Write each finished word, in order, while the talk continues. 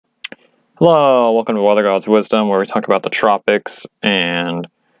Hello, welcome to WeatherGod's Wisdom, where we talk about the tropics, and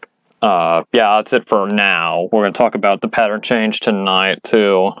yeah, that's it for now. We're going to talk about the pattern change tonight,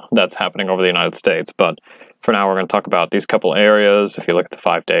 too, that's happening over the United States, but for now we're going to talk about these couple areas. If you look at the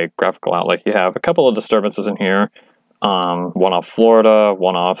 5-day graphical outlook, you have a couple of disturbances in here, one off Florida,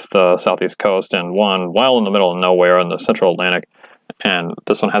 one off the southeast coast, and one well in the middle of nowhere in the central Atlantic, and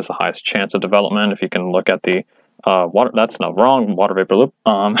this one has the highest chance of development. If you can look at the water vapor loop.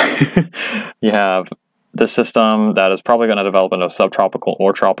 You have this system that is probably going to develop into a subtropical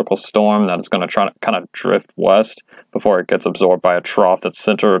or tropical storm that is going to try to kind of drift west before it gets absorbed by a trough that's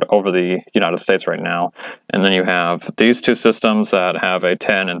centered over the United States right now. And then you have these two systems that have a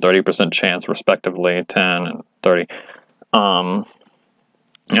 10 and 30% chance, respectively, 10 and 30. Are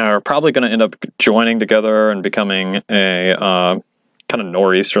probably going to end up joining together and becoming a kind of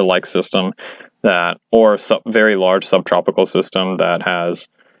nor'easter-like system or very large subtropical system that has,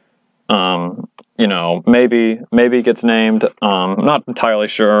 maybe gets named. I'm not entirely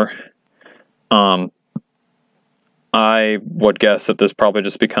sure. I would guess that this probably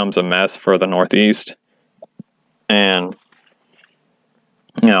just becomes a mess for the Northeast, and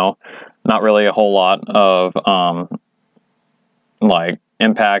not really a whole lot of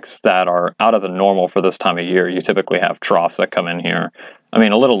impacts that are out of the normal for this time of year. You typically have troughs that come in here. I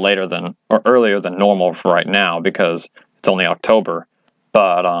mean, a little later than, or earlier than normal for right now because it's only October,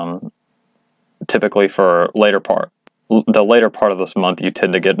 but typically for the later part of this month, you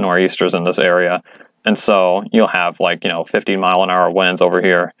tend to get nor'easters in this area, and so you'll have 15-mile-an-hour winds over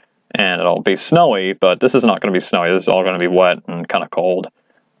here, and it'll be snowy, but this is not going to be snowy. This is all going to be wet and kind of cold.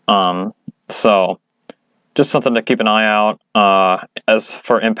 So just something to keep an eye out. As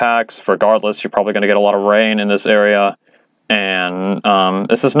for impacts, regardless, you're probably going to get a lot of rain in this area. And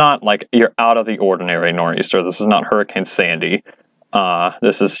this is not like you're out of the ordinary nor'easter. This is not Hurricane Sandy.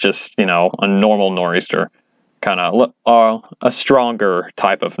 This is just, a normal nor'easter. Kind of a stronger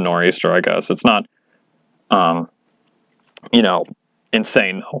type of nor'easter, I guess. It's not,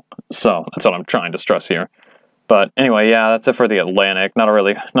 insane, though. So that's what I'm trying to stress here. But anyway, yeah, that's it for the Atlantic. Not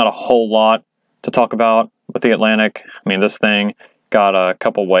a whole lot to talk about with the Atlantic. I mean, this thing got a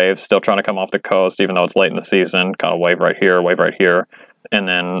couple waves still trying to come off the coast, even though it's late in the season. Got a wave right here, and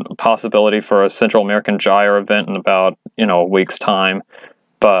then possibility for a Central American gyre event in about a week's time.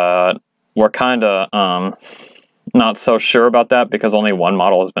 But we're kind of not so sure about that because only one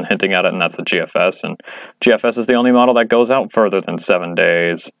model has been hinting at it, and that's the GFS. And GFS is the only model that goes out further than 7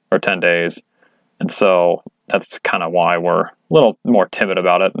 days or 10 days, and so that's kind of why we're a little more timid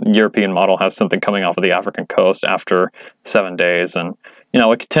about it. The European model has something coming off of the African coast after 7 days. And,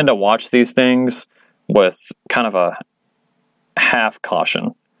 we tend to watch these things with kind of a half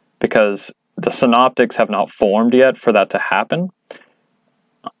caution because the synoptics have not formed yet for that to happen.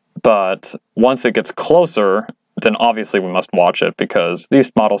 But once it gets closer, then obviously we must watch it because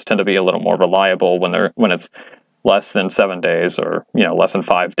these models tend to be a little more reliable when it's less than 7 days or, less than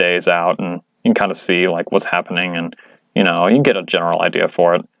 5 days out, and you can kind of see what's happening, and you can get a general idea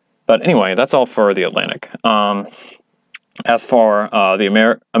for it. But anyway, that's all for the Atlantic. As for the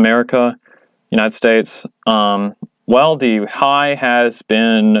United States, well, the high has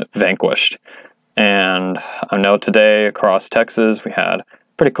been vanquished, and I know today across Texas we had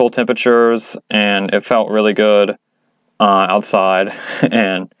pretty cool temperatures, and it felt really good outside,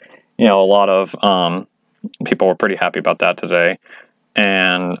 and a lot of people were pretty happy about that today.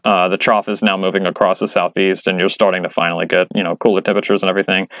 And the trough is now moving across the southeast, and you're starting to finally get, cooler temperatures and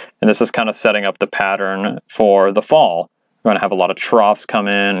everything. And this is kind of setting up the pattern for the fall. We're going to have a lot of troughs come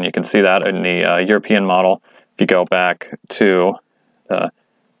in, and you can see that in the European model. If you go back to the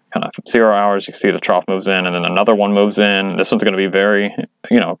kind of 0 hours, you see the trough moves in, and then another one moves in. This one's going to be very,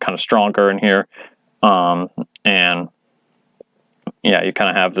 kind of stronger in here. And yeah, you kind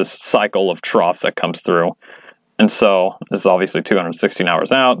of have this cycle of troughs that comes through. And so this is obviously 216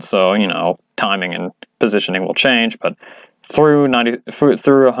 hours out, so, timing and positioning will change, but through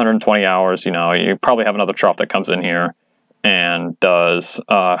 120 hours, you probably have another trough that comes in here and does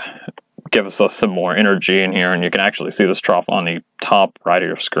give us some more energy in here, and you can actually see this trough on the top right of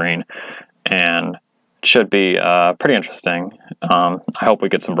your screen, and it should be pretty interesting. I hope we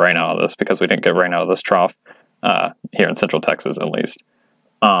get some rain out of this because we didn't get rain out of this trough here in Central Texas, at least.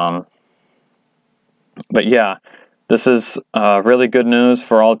 But yeah, this is really good news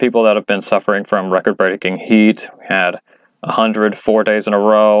for all the people that have been suffering from record-breaking heat. We had 104 days in a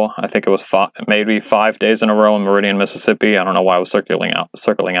row. I think it was maybe 5 days in a row in Meridian, Mississippi. I don't know why I was circling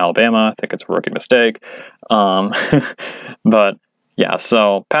Alabama. I think it's a rookie mistake. But yeah,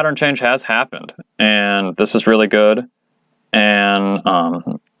 so pattern change has happened, and this is really good. And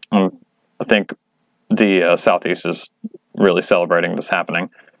I'm think the southeast is really celebrating this happening.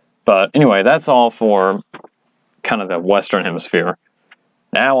 But anyway, that's all for kind of the Western Hemisphere.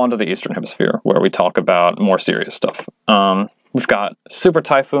 Now onto the Eastern Hemisphere, where we talk about more serious stuff. We've got Super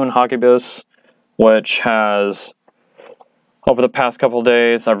Typhoon Hagibis, which has, over the past couple of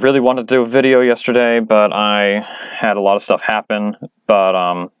days, I really wanted to do a video yesterday, but I had a lot of stuff happen.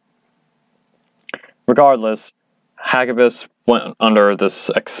 But regardless, Hagibis went under this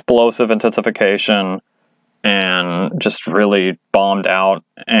explosive intensification and just really bombed out,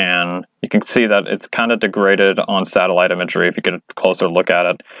 and you can see that it's kind of degraded on satellite imagery. If you get a closer look at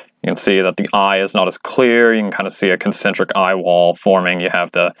it, you can see that the eye is not as clear. You can kind of see a concentric eye wall forming. You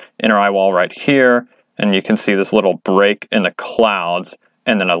have the inner eye wall right here, and you can see this little break in the clouds,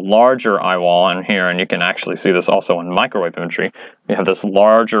 and then a larger eye wall in here, and you can actually see this also in microwave imagery. You have this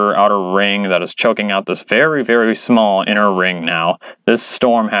larger outer ring that is choking out this very, very small inner ring now. This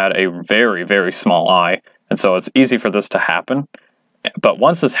storm had a very, very small eye, and so it's easy for this to happen. But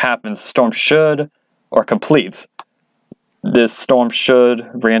once this happens, the storm should, or completes, this storm should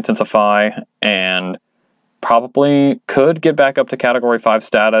re-intensify and probably could get back up to Category 5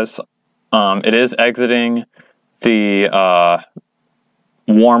 status. It is exiting the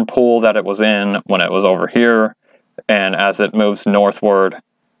warm pool that it was in when it was over here, and as it moves northward,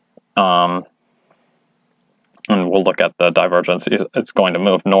 and we'll look at the divergence, it's going to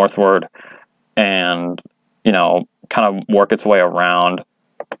move northward and, you know, kind of work its way around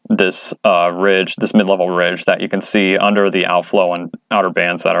this ridge, this mid-level ridge that you can see under the outflow and outer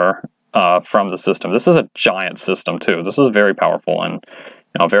bands that are from the system. This is a giant system too. This is very powerful and,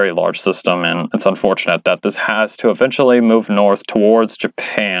 you know, a very large system, and it's unfortunate that this has to eventually move north towards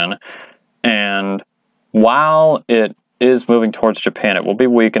Japan. And while it is moving towards Japan, it will be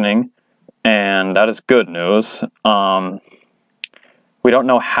weakening, and that is good news. We don't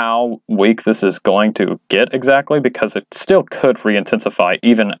know how weak this is going to get exactly, because it still could re-intensify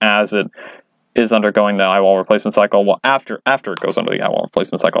even as it is undergoing the eye wall replacement cycle. Well, after it goes under the eye wall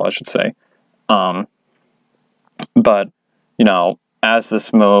replacement cycle, I should say. But, you know, as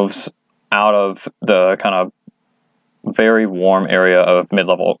this moves out of the kind of very warm area of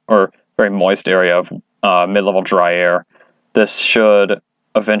mid-level, or very moist area of mid-level dry air, this should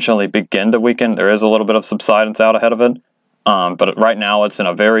eventually begin to weaken. There is a little bit of subsidence out ahead of it. But right now it's in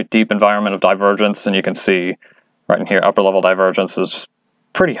a very deep environment of divergence, and you can see right in here, upper level divergence is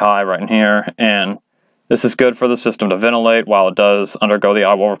pretty high right in here, and this is good for the system to ventilate while it does undergo the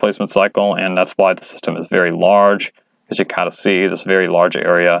eye wall replacement cycle, and that's why the system is very large, because you kind of see this very large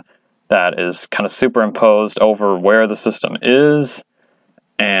area that is kind of superimposed over where the system is.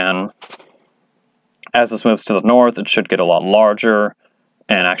 And as this moves to the north, it should get a lot larger.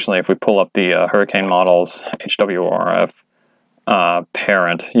 And actually, if we pull up the hurricane models, HWRF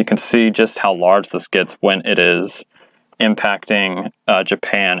parent, you can see just how large this gets when it is impacting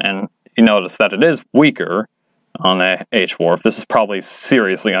Japan. And you notice that it is weaker on the H-Wharf. This is probably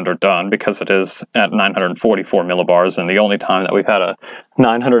seriously underdone because it is at 944 millibars, and the only time that we've had a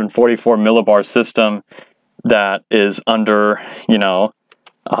 944 millibar system that is under, you know,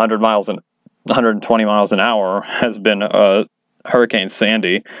 120 miles an hour has been Hurricane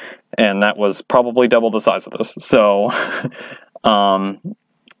Sandy, and that was probably double the size of this. So,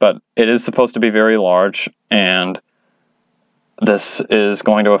 but it is supposed to be very large, and this is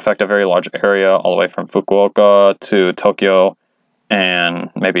going to affect a very large area all the way from Fukuoka to Tokyo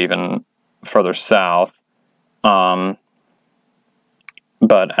and maybe even further south. But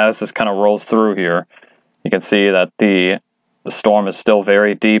as this kind of rolls through here, you can see that the storm is still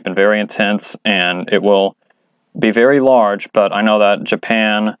very deep and very intense, and it will be very large. But I know that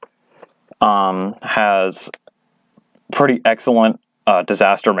Japan has pretty excellent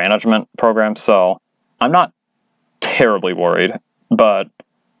disaster management programs, so I'm not terribly worried, but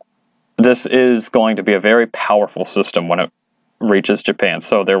this is going to be a very powerful system when it reaches Japan,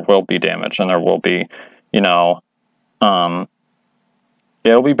 so there will be damage, and there will be, you know,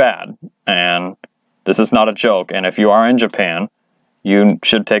 it'll be bad, and this is not a joke. And if you are in Japan, you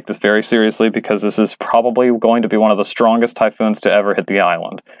should take this very seriously, because this is probably going to be one of the strongest typhoons to ever hit the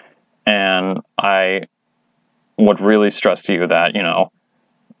island. And I would really stress to you that, you know,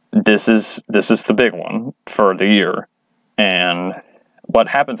 this is the big one for the year. And what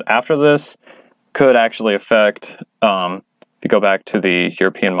happens after this could actually affect, if you go back to the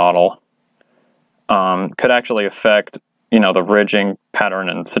European model, could actually affect, you know, the ridging pattern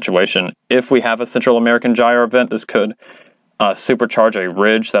and situation. If we have a Central American gyre event, this could supercharge a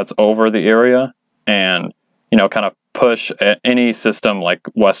ridge that's over the area and, you know, kind of push any system like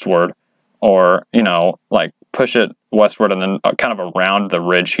westward, or, you know, like push it westward and then kind of around the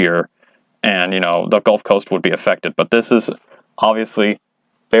ridge here. and, the Gulf Coast would be affected. But this is obviously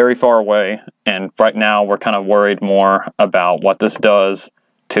very far away, and right now we're kind of worried more about what this does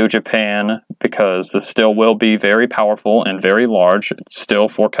to Japan, because this still will be very powerful and very large. It's still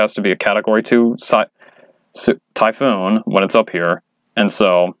forecast to be a Category 2 typhoon when it's up here, and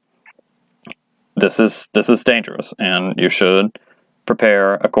so this is dangerous, and you should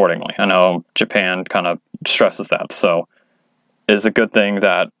prepare accordingly. I know Japan kind of stresses that, so it's a good thing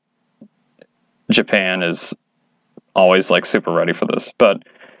that Japan is always like super ready for this. But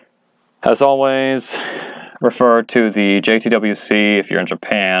as always, refer to the JTWC if you're in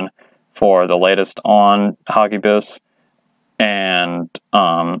Japan for the latest on Hagibis, and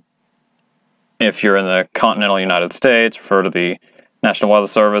if you're in the continental United States, refer to the National Weather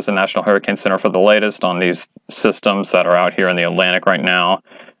Service and National Hurricane Center for the latest on these systems that are out here in the Atlantic right now.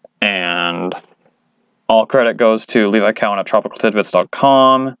 And all credit goes to Levi Cowan at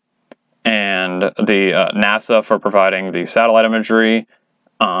tropicaltidbits.com and the NASA for providing the satellite imagery,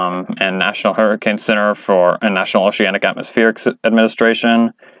 and National Hurricane Center and National Oceanic Atmospheric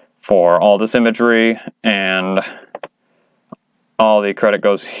Administration for all this imagery, and all the credit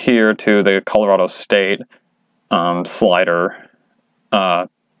goes here to the Colorado State slider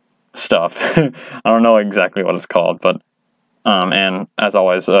stuff. I don't know exactly what it's called, but and as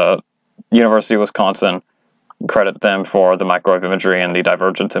always, University of Wisconsin, credit them for the microwave imagery and the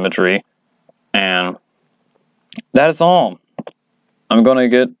divergent imagery. And that is all. I'm going to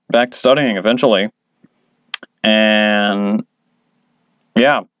get back to studying eventually. And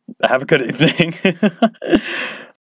yeah, have a good evening.